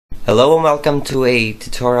Hello and welcome to a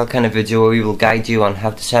tutorial kind of video where we will guide you on how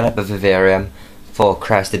to set up a vivarium for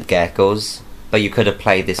crested geckos, but you could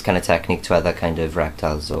apply this kind of technique to other kind of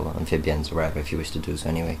reptiles or amphibians or whatever if you wish to do so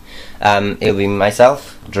anyway. It'll be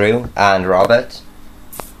myself, Drew, and Robert,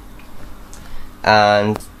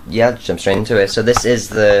 and yeah, jump straight into it. So this is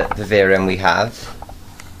the vivarium we have.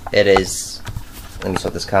 It is, let me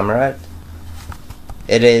sort this camera out.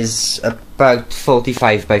 It is about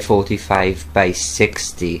 45 by 45 by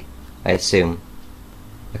 60, I assume.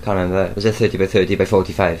 I can't remember. Was it 30 by 30 by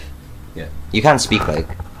 45? Yeah. You can't speak like.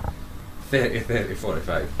 30,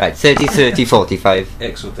 45. Right, 30, 30, 45.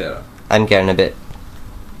 Exoterra. I'm getting a bit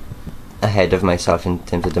ahead of myself in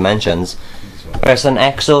terms of dimensions. There's an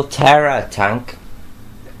Exoterra tank,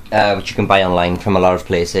 which you can buy online from a lot of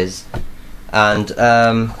places. And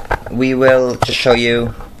we will just show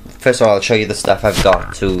you. First of all, I'll show you the stuff I've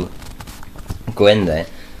got to go in there.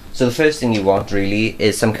 So the first thing you want really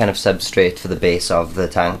is some kind of substrate for the base of the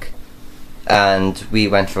tank. And we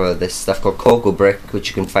went for this stuff called coco brick, which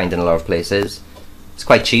you can find in a lot of places. It's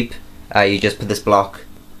quite cheap. You just put this block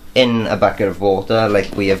in a bucket of water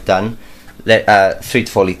like we have done, 3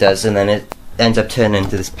 to 4 litres, and then it ends up turning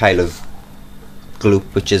into this pile of gloop,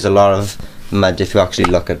 which is a lot of mud if you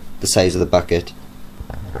actually look at the size of the bucket.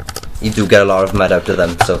 You do get a lot of mud out of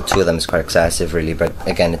them, so 2 of them is quite excessive really, but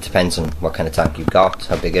again it depends on what kind of tank you've got,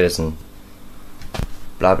 how big it is, and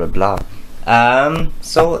blah blah blah.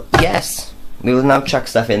 So yes, we will now chuck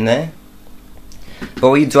stuff in there. But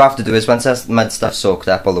what you do have to do is, once that mud stuff soaked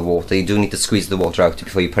up all the water, you do need to squeeze the water out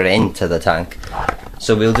before you put it into the tank.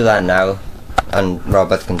 So we'll do that now, and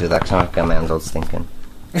Robert can do that because I can't get my hands all stinking.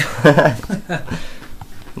 Know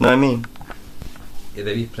what I mean? You're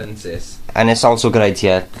the wee princess. And it's also a good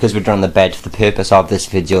idea, because we're drawing the bed for the purpose of this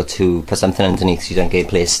video, to put something underneath so you don't get your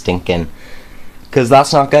place stinking, because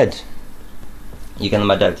that's not good. You get the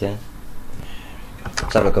mud out, yeah?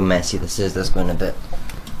 Let's have a look how messy this is. That's going a bit.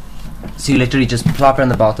 So you literally just plop it on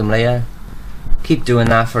the bottom layer, keep doing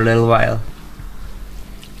that for a little while,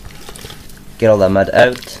 get all that mud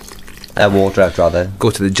out, water out rather. Go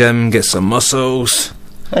to the gym, get some muscles.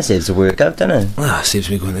 That saves a workout, doesn't it? Ah, saves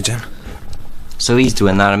me going to the gym. So he's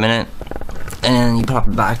doing that a minute, and then you pop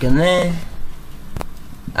it back in there,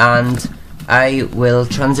 and I will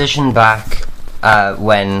transition back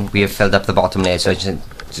when we have filled up the bottom layer, so you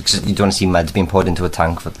don't want to see mud being poured into a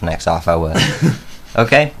tank for the next half hour.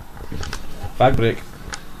 Okay? Bag break.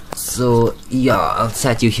 So yeah, I'll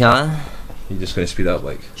set you here. You're just going to speed up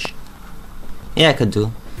like? Yeah, I could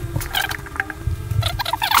do.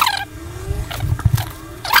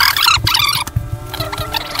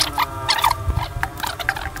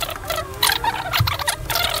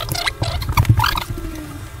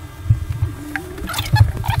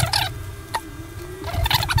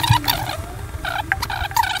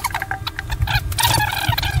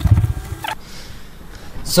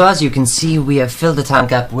 So as you can see, we have filled the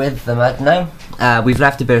tank up with the mud now. We've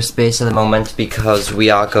left a bit of space at the moment because we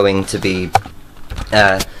are going to be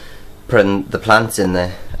putting the plants in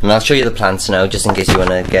there. And I'll show you the plants now, just in case you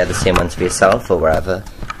want to get the same ones for yourself or wherever,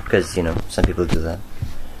 because, you know, some people do that.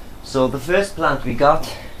 So the first plant we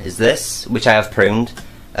got is this, which I have pruned.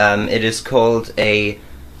 It is called a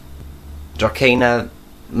Dracena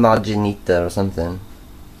marginita or something.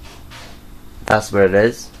 That's where it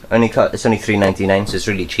is. It's only $3.99, so it's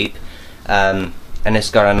really cheap, and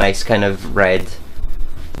it's got a nice kind of red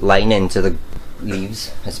line into the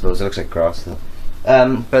leaves. I suppose it looks like grass though.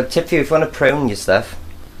 But tip for you, if you want to prune your stuff,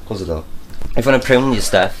 close the door. If you want to prune your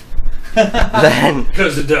stuff, then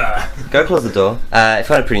close the door. Go close the door. If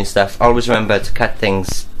you want to prune your stuff, always remember to cut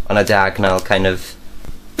things on a diagonal kind of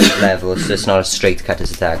level, so it's not a straight cut,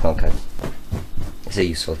 it's a diagonal cut. It's a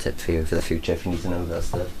useful tip for you for the future if you need to know that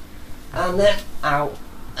stuff. And then, ow.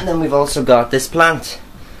 And then we've also got this plant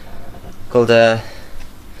called a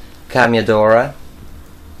Camcorder,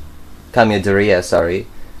 sorry,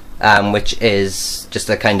 which is just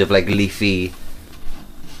a kind of like leafy,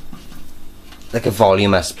 like a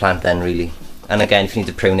voluminous plant then really. And again, if you need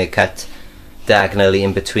to prune it, cut diagonally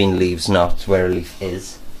in between leaves, not where a leaf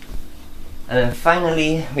is. And then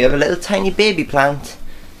finally, we have a little tiny baby plant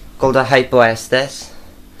called a Hypoestes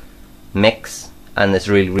mix, and it's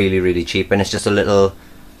really cheap, and it's just a little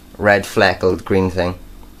red fleckled green thing.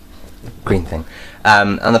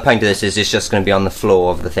 And the point of this is it's just going to be on the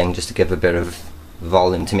floor of the thing, just to give a bit of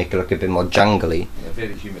volume, to make it look a bit more jungly. Yeah,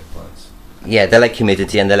 very humid plants. Yeah, they like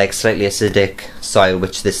humidity, and they like slightly acidic soil,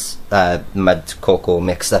 which this mud coco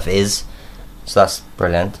mix stuff is. So that's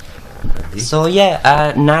brilliant. So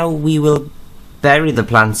yeah, now we will bury the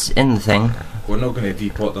plants in the thing. We're not going to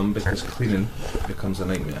depot them because cleaning becomes a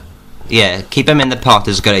nightmare. Yeah, keep them in the pot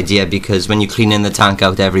is a good idea, because when you're cleaning the tank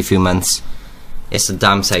out every few months, it's a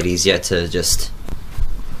damn sight easier to just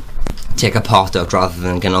take a pot out rather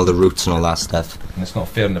than getting all the roots and all that stuff. And it's not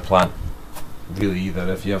fair on the plant, really,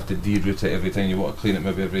 either, if you have to de-root it every time you want to clean it,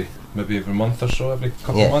 maybe every month or so, every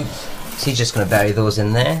couple of months. So you're just going to bury those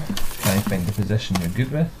in there. Try and find the position you're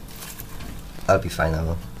good with. That'll be fine, I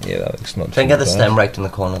will. Yeah, that looks not Try and too get the bad. stem right in the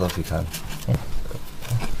corner though if you can.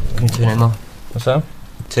 Can you turn it more? What's that?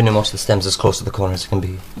 Turn it more so the stem's as close to the corner as it can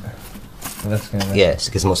be. This kind of Yes,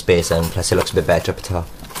 it gives more space and plus it looks a bit better up the top.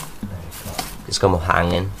 It's got more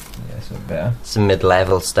hanging. Yeah, it's a bit better. Some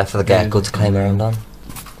mid-level stuff for the gecko to climb around on.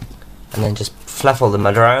 And then just fluff all the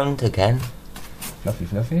mud around again. Fluffy,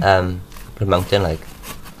 fluffy. Put a mountain like.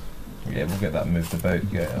 Yeah, we'll get that moved about,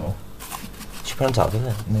 get it all Should put on top of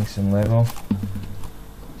it. nice and level.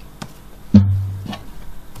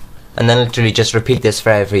 And then literally just repeat this for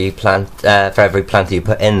every plant that you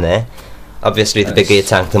put in there. Obviously the bigger your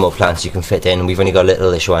tank, the more plants you can fit in. We've only got a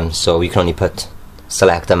little-ish one, so we can only put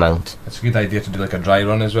select amount. It's a good idea to do like a dry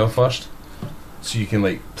run as well first, so you can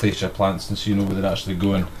like place your plants and so you know where they're actually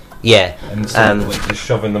going. Yeah. And instead of like just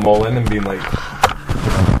shoving them all in and being like,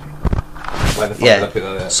 why the fuck did I put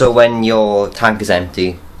that there? So when your tank is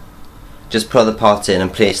empty, just put the pots in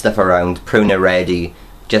and place stuff around, prune it ready.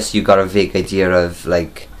 Just you got a vague idea of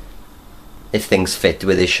like if things fit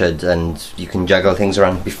where they should, and you can juggle things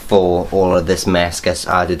around before all of this mess gets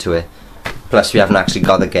added to it. Plus we haven't actually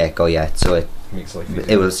got the gecko yet, so it Makes life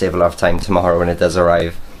it will save a lot of time tomorrow when it does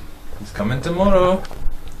arrive. It's coming tomorrow.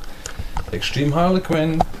 Extreme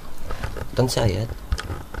Harlequin. Don't say yet.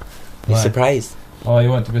 Be Why? surprised. Oh, you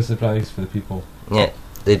want to be surprised for the people. Yeah,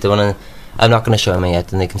 they don't wanna. I'm not gonna show them it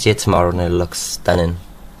yet, and they can see it tomorrow, and it looks stunning.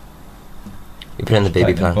 You put in the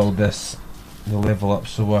baby Trying to plant. build this, the level up,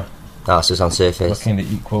 so we're So it's on surface. kind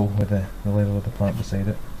of equal with the level of the plant beside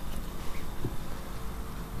it.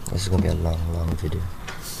 This is gonna be a long video.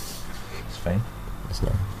 It's fine. It's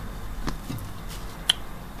not.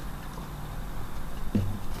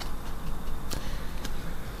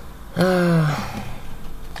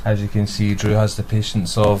 As you can see, Drew has the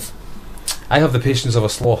patience of... I have the patience of a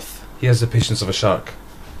sloth. He has the patience of a shark,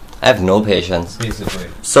 I have no patience. basically.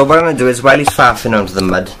 So what I'm gonna do is, while he's faffing onto the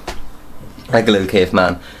mud, like a little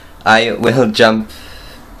caveman, I will jump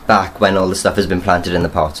back when all the stuff has been planted in the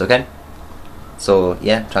pots, okay? So,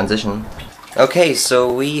 yeah, transition. Okay,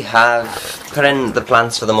 so we have put in the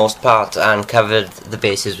plants for the most part and covered the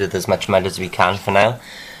bases with as much mud as we can for now.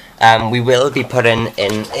 We will be putting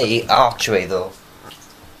in a archway though,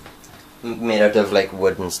 made out of like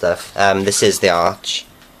wood and stuff. This is the arch,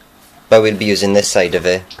 but we'll be using this side of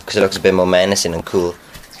it because it looks a bit more menacing and cool,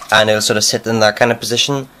 and it'll sort of sit in that kind of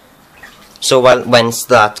position. So once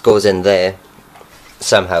that goes in there,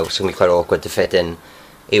 somehow it's going to be quite awkward to fit in,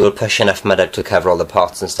 it will push enough mud out to cover all the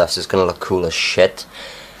pots and stuff, so it's going to look cool as shit.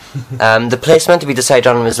 The placement we decided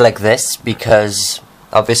on was like this, because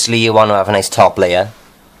obviously you want to have a nice top layer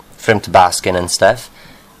for him to bask in and stuff,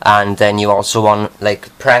 and then you also want,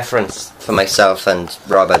 like, preference for myself and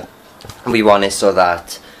Robert, we want it so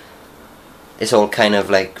that it's all kind of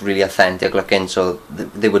like really authentic looking, so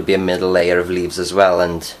there would be a middle layer of leaves as well,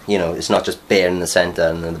 and you know, it's not just bare in the centre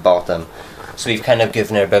and in the bottom. So we've kind of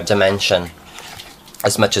given it a bit of dimension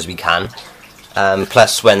as much as we can.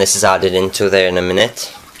 Plus when this is added into there in a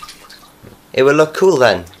minute, it will look cool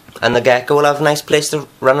then, and the gecko will have a nice place to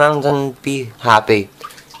run around and be happy.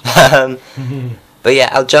 But yeah,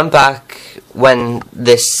 I'll jump back when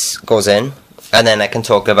this goes in, and then I can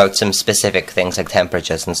talk about some specific things like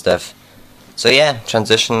temperatures and stuff. So yeah,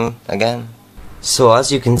 transition again. So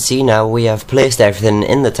as you can see now, we have placed everything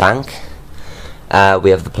in the tank.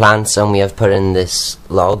 We have the plants and we have put in this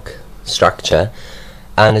log structure.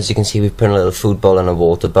 And as you can see, we've put in a little food bowl and a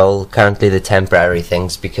water bowl. Currently the temporary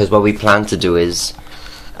things, because what we plan to do is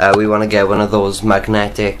we want to get one of those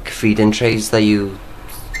magnetic feed-in trays that you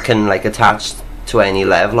can like attach to any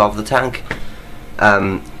level of the tank.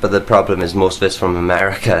 But the problem is most of it's from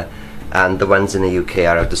America, and the ones in the UK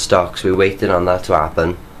are out of stock, so we're waiting on that to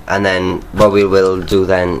happen. And then what we will do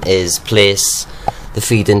then is place the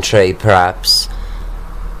feed-in tray perhaps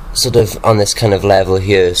sort of on this kind of level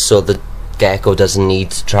here, so the gecko doesn't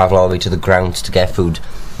need to travel all the way to the ground to get food.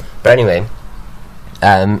 But anyway,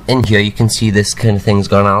 in here you can see this kind of thing's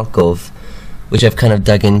got an alcove, which I've kind of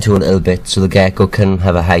dug into a little bit so the gecko can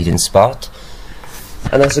have a hiding spot.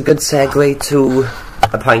 And that's a good segue to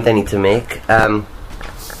a point I need to make.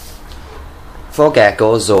 For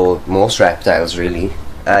geckos, or most reptiles really,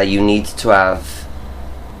 you need to have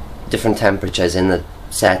different temperatures in the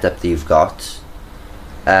setup that you've got.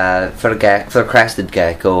 For a crested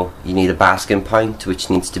gecko, you need a basking point, which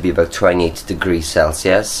needs to be about 28 degrees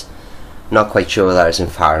Celsius. Not quite sure what that is in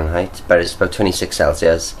Fahrenheit, but it's about 26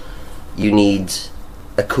 Celsius. You need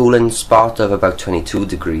a cooling spot of about 22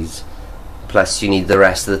 degrees, plus you need the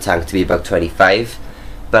rest of the tank to be about 25.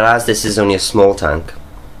 But as this is only a small tank,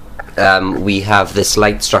 we have this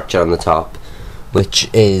light structure on the top, which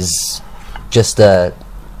is just a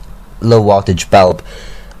low wattage bulb,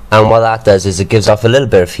 and what that does is it gives off a little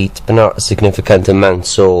bit of heat, but not a significant amount.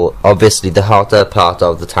 So obviously the hotter part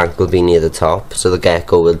of the tank will be near the top, so the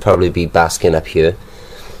gecko will probably be basking up here,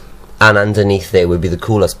 and underneath there would be the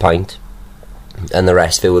coolest point, and the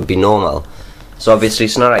rest of it would be normal. So obviously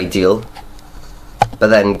it's not ideal, but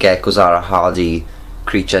then geckos are a hardy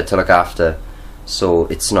creature to look after, so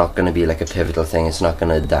it's not going to be like a pivotal thing, it's not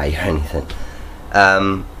going to die or anything.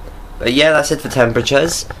 But yeah, that's it for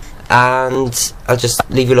temperatures, and I'll just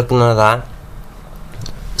leave you looking at that.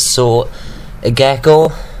 So a gecko,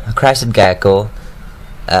 a crested gecko,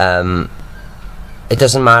 it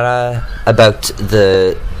doesn't matter about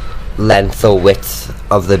the length or width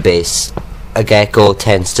of the base. A gecko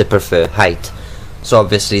tends to prefer height, so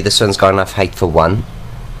obviously this one's got enough height for 1,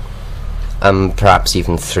 perhaps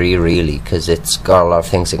even 3 really, because it's got a lot of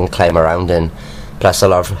things it can climb around in, plus a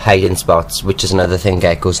lot of hiding spots, which is another thing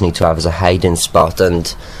geckos need to have, is a hiding spot.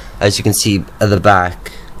 And as you can see at the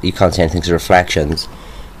back, you can't see anything because of reflections,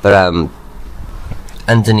 but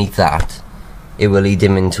underneath that it will lead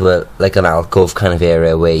him into like an alcove kind of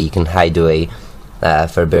area where you can hide away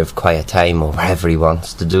for a bit of quiet time, or whatever he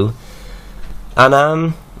wants to do.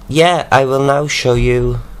 And yeah, I will now show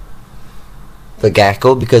you the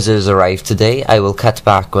gecko because it has arrived today. I will cut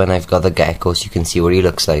back when I've got the gecko so you can see what he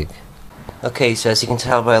looks like. Okay, so as you can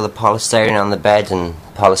tell by all the polystyrene on the bed, and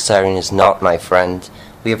polystyrene is not my friend,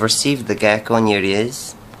 we have received the gecko, and here he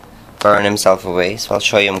is, burning himself away. So I'll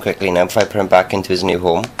show you him quickly now before I put him back into his new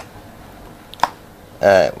home.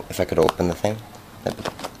 If I could open the thing,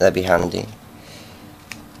 that'd be handy.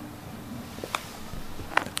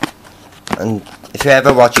 And if you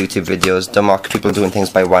ever watch YouTube videos, don't mock people doing things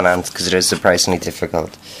by one hand, because it is surprisingly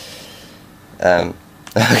difficult.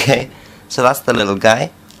 Okay, so that's the little guy.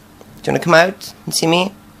 Do you want to come out and see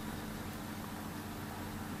me?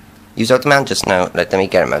 You saw the man just now. Let me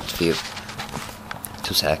get him out for you.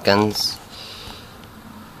 2 seconds.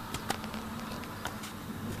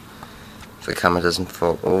 If the camera doesn't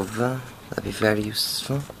fall over, that'd be very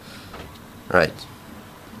useful. Right.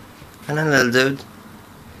 Come on, little dude.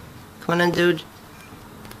 Come on in, dude.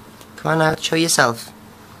 Come on out, show yourself.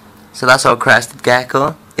 So that's our crested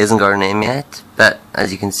gecko. He hasn't got a name yet, but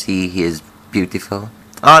as you can see, he is beautiful.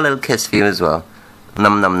 Oh, a little kiss for you as well.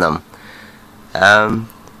 Num num num.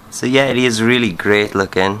 So yeah, he is really great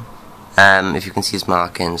looking. If you can see his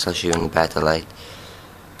markings, I'll show you in a better light.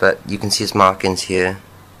 But you can see his markings here.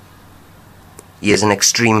 He is an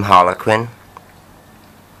extreme harlequin,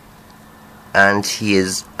 and he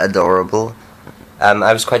is adorable.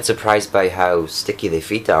 I was quite surprised by how sticky their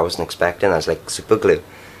feet are. I wasn't expecting that. It's like super glue.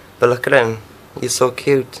 But look at him. He's so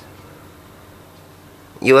cute.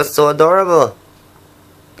 You are so adorable.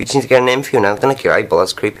 We just need to get a name for you now. Don't look at your eyeball.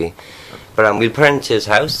 That's creepy. But we'll put him into his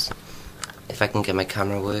house. If I can get my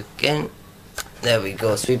camera working. There we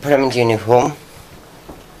go. So we put him into your new home.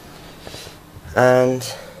 And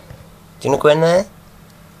do you want to go in there? Do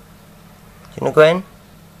you want to go in?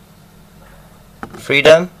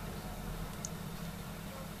 Freedom?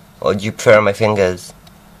 Or do you prefer on my fingers?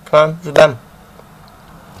 Come on, the bum.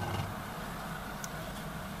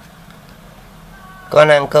 Go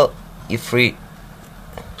on, uncle. You're free.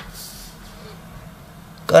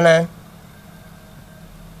 Go on.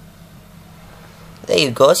 There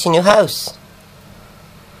you go, it's your new house.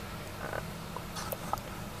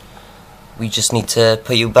 We just need to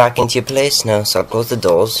put you back into your place now, so I'll close the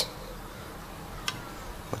doors.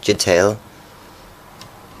 Watch your tail.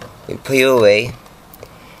 We'll put you away.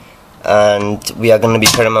 And we are going to be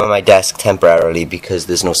putting him on my desk temporarily because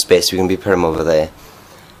there's no space. We're going to be putting him over there.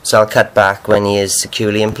 So I'll cut back when he is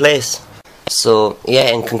securely in place. So yeah,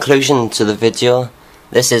 in conclusion to the video,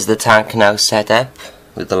 this is the tank now set up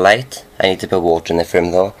with the light. I need to put water in there for him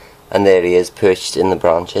though. And there he is, perched in the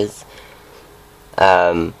branches.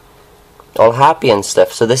 All happy and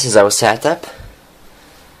stuff. So this is our setup.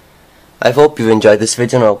 I hope you've enjoyed this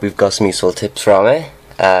video and I hope you've got some useful tips from it.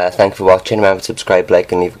 Thanks for watching. Remember to subscribe,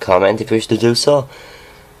 like and leave a comment if you wish to do so.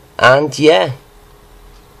 And yeah,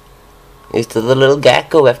 here's to the little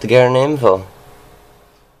gecko we have to get her name for.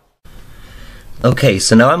 Okay,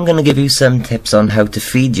 so now I'm going to give you some tips on how to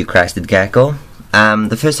feed your crested gecko.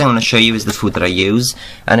 The first thing I'm going to show you is the food that I use,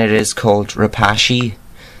 and it is called Repashy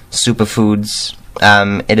Superfoods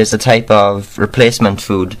It is a type of replacement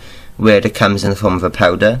food where it comes in the form of a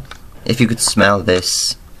powder. If you could smell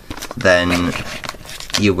this, then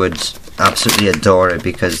you would absolutely adore it,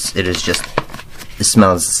 because it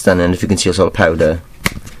smells stunning. If you can see, it's all powder.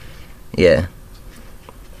 Yeah.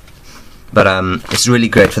 But it's really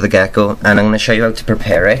great for the gecko, and I'm going to show you how to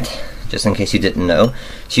prepare it, just in case you didn't know.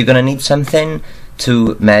 So you're going to need something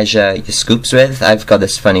to measure your scoops with. I've got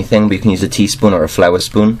this funny thing, but you can use a teaspoon or a flour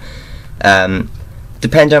spoon.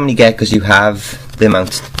 Depending on how many geckos you have, the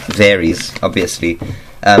amount varies, obviously.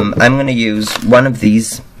 I'm going to use one of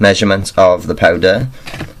these measurements of the powder.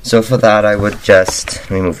 So for that, I would just,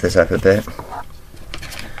 let me move this up a bit.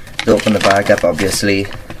 Open the bag up, obviously,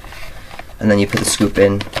 and then you put the scoop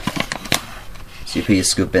in. So you put your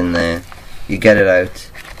scoop in there, you get it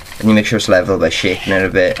out, and you make sure it's level by shaking it a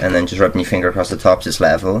bit, and then just rubbing your finger across the top so it's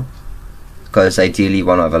level, because ideally you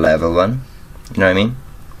want to have a level one, you know what I mean?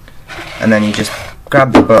 And then you just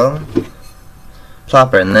grab the bowl,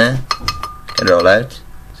 plop it in there, get it all out,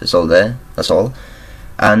 so it's all there, that's all.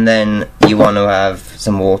 And then you want to have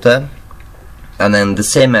some water, and then the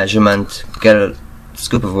same measurement, get a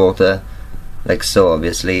scoop of water, like so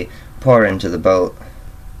obviously, pour into the bowl,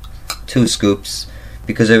 2 scoops,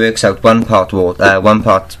 because it works out 1 part water, 1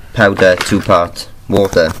 part powder, 2 part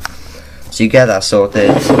water. So you get that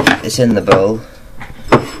sorted, it's in the bowl,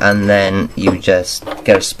 and then you just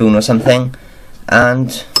get a spoon or something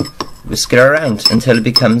and whisk it around until it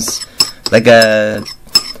becomes like a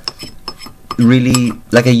really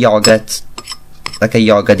like a yogurt, like a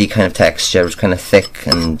yogurty kind of texture. It's kind of thick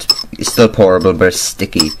and it's still pourable, but it's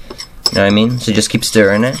sticky, you know what I mean? So just keep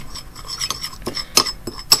stirring it.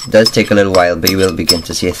 It does take a little while, but you will begin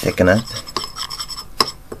to see it thicken up.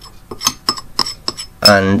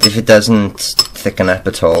 And if it doesn't thicken up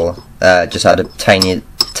at all, just add a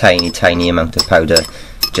tiny amount of powder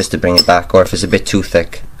just to bring it back, or if it's a bit too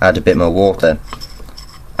thick, add a bit more water.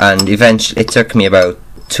 And eventually, it took me about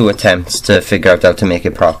 2 attempts to figure out how to make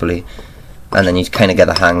it properly, and then you kind of get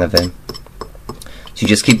the hang of it. So you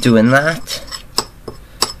just keep doing that.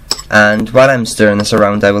 And while I'm stirring this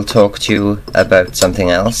around, I will talk to you about something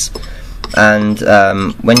else. And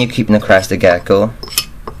when you're keeping a crested gecko,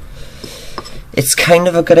 it's kind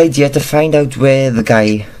of a good idea to find out where the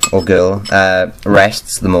guy or girl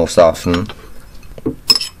rests the most often.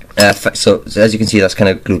 So as you can see, that's kind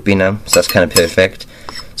of gloopy now, so that's kind of perfect.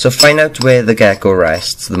 So find out where the gecko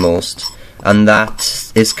rests the most, and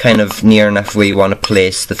that is kind of near enough where you want to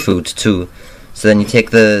place the food too. So then you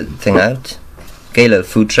take the thing out, get a little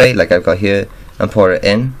food tray like I've got here, and pour it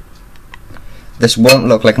in. This won't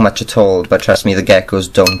look like much at all, but trust me, the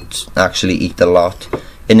geckos don't actually eat a lot.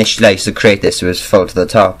 Initially I used to create this, it was full to the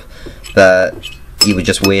top, but you would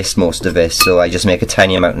just waste most of it, so I just make a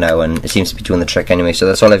tiny amount now, and it seems to be doing the trick anyway. So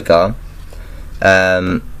that's all I've got.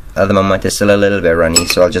 At the moment it's still a little bit runny,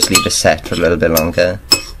 so I'll just leave it set for a little bit longer.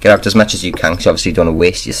 Get out as much as you can, because obviously you don't want to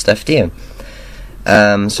waste your stuff, do you?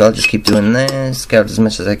 So I'll just keep doing this, get out as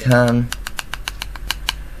much as I can,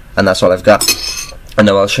 and that's all I've got. And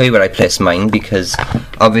now I'll show you where I place mine, because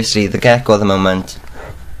obviously the gecko at the moment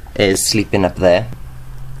is sleeping up there,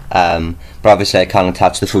 but obviously I can't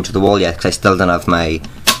attach the food to the wall yet because I still don't have my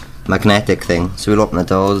magnetic thing. So we'll open the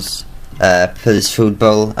doors, put this food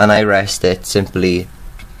bowl, and I rest it simply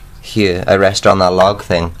here. I rest it on that log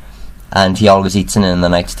thing, and he always eats in the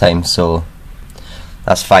night time, so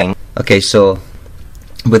that's fine. Okay, so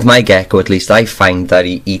with my gecko, at least, I find that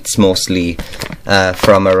he eats mostly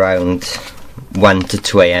from around 1 to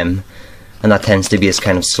 2 AM, and that tends to be his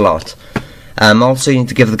kind of slot. Also, you need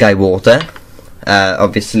to give the guy water.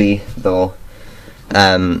 Obviously, though,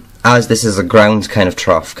 as this is a ground kind of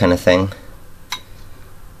trough kind of thing,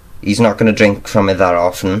 he's not going to drink from it that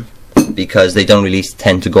often, because they don't really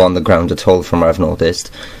tend to go on the ground at all, from what I've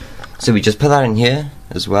noticed. So we just put that in here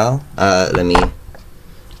as well. Let me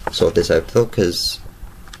sort this out though, because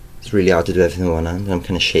it's really hard to do everything with one hand, and I'm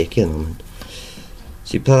kind of shaky at the moment.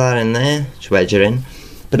 So you put that in there, just wedge it in.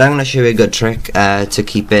 But I'm going to show you a good trick to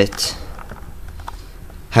keep it,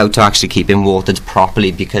 how to actually keep him watered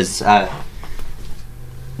properly, because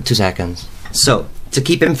 2 seconds. So to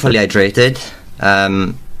keep him fully hydrated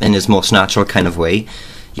in his most natural kind of way,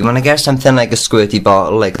 you want to get something like a squirty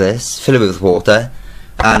bottle like this, fill it with water,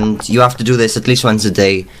 and you have to do this at least once a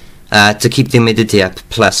day to keep the humidity up,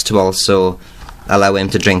 plus to also allow him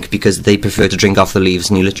to drink, because they prefer to drink off the leaves,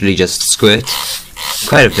 and you literally just squirt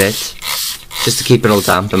quite a bit just to keep it all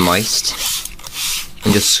damp and moist,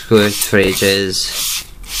 and just squirt for ages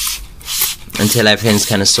until everything's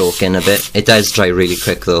kind of soaking a bit. It does dry really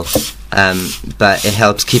quick though, but it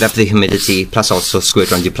helps keep up the humidity, plus also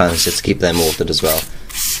squirt around your plants just to keep them watered as well.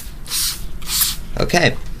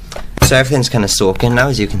 Okay, so everything's kind of soaking now,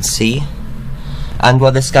 as you can see. And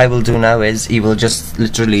what this guy will do now is he will just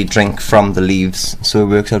literally drink from the leaves, so it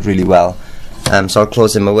works out really well. So I'll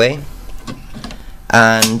close him away,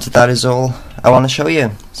 and that is all I want to show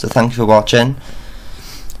you. So thank you for watching,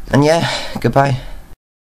 and yeah, goodbye.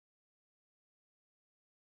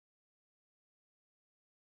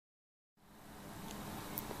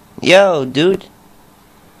 Yo, dude.